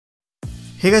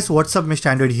Hey guys, what's up, Mr.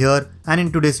 Android here, and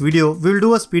in today's video we will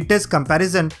do a speed test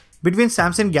comparison between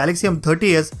Samsung Galaxy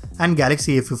M30s and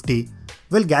Galaxy A50.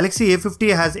 Well, Galaxy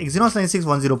A50 has Exynos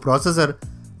 9610 processor,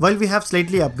 while we have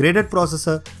slightly upgraded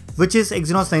processor which is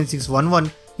Exynos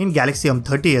 9611 in Galaxy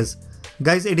M30s.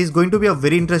 Guys, it is going to be a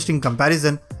very interesting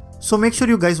comparison, so make sure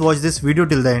you guys watch this video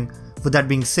till the end. With that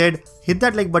being said, hit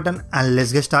that like button and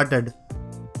let's get started.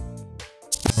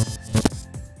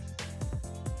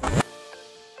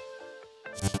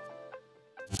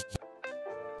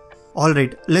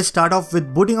 Alright, let's start off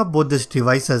with booting up both these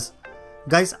devices.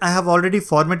 Guys, I have already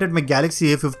formatted my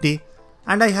Galaxy A50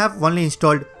 and I have only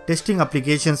installed testing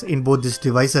applications in both these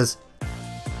devices.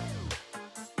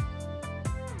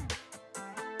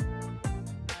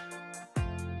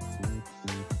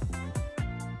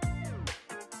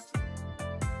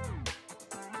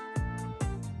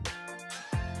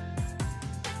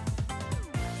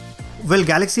 Well,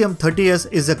 Galaxy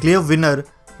M30s is a clear winner,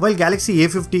 while Galaxy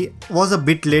A50 was a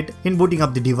bit late in booting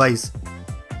up the device.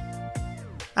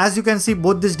 As you can see,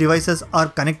 both these devices are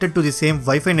connected to the same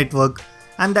Wi-Fi network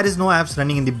and there is no apps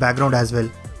running in the background as well.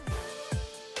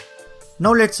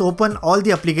 Now let's open all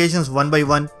the applications one by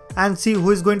one and see who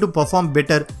is going to perform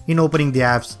better in opening the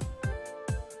apps.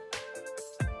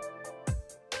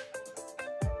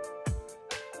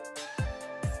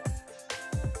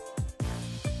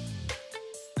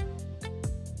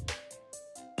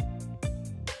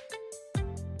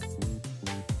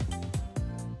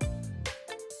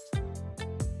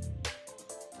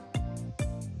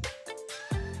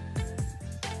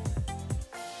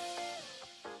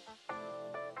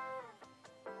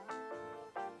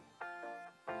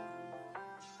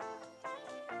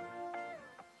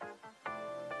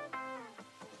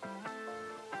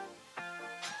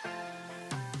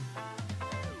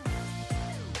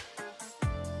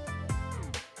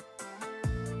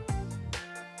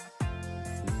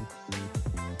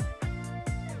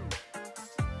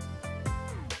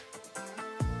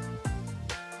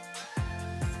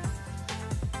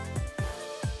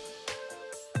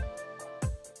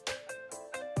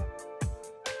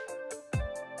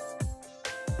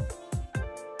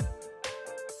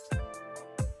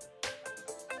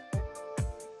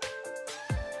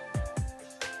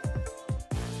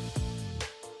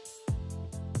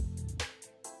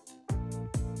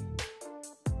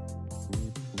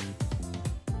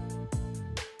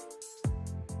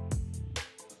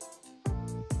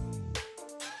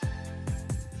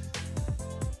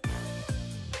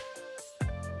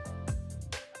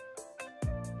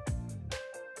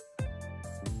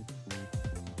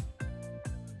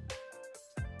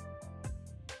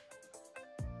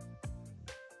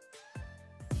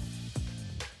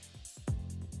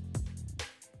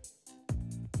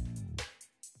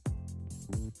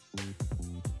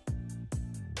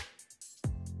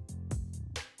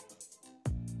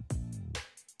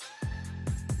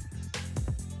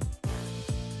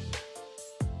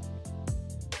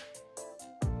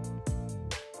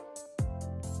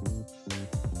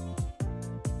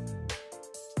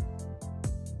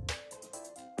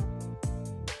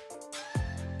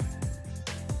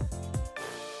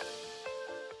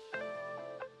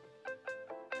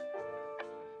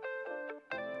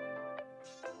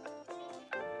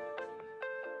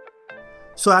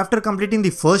 So after completing the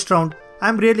first round, I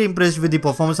am really impressed with the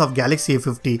performance of Galaxy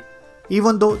A50.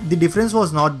 Even though the difference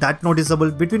was not that noticeable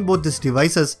between both these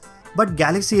devices, but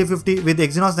Galaxy A50 with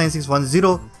Exynos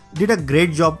 9610 did a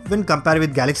great job when compared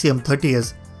with Galaxy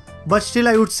M30s. But still,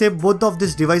 I would say both of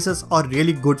these devices are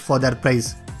really good for their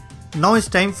price. Now it's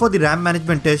time for the RAM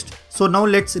management test, so now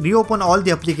let's reopen all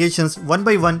the applications one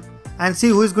by one and see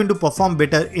who is going to perform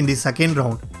better in the second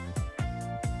round.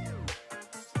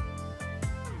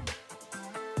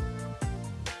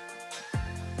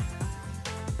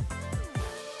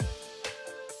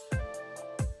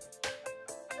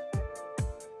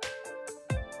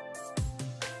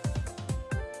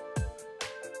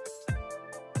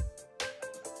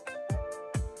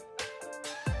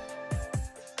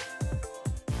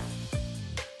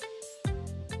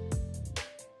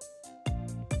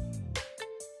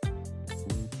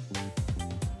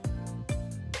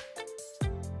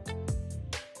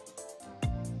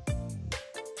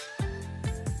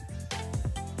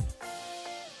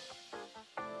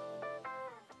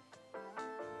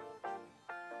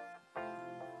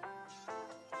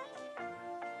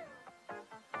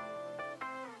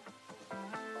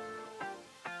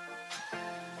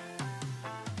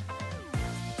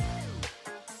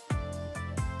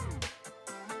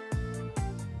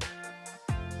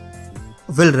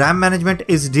 Well, RAM management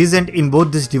is decent in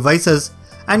both these devices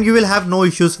and you will have no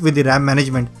issues with the RAM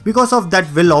management because of that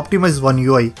well optimized One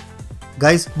UI.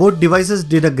 Guys, both devices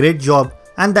did a great job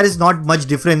and there is not much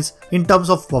difference in terms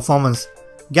of performance.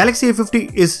 Galaxy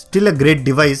A50 is still a great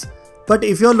device, but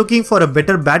if you are looking for a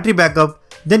better battery backup,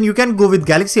 then you can go with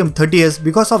Galaxy M30s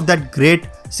because of that great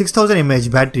 6000 mAh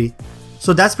battery.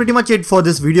 So that's pretty much it for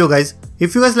this video, guys.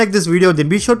 If you guys like this video, then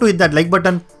be sure to hit that like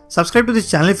button, subscribe to this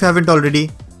channel if you haven't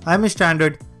already. I'm Mr.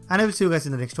 Android and I will see you guys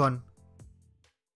in the next one.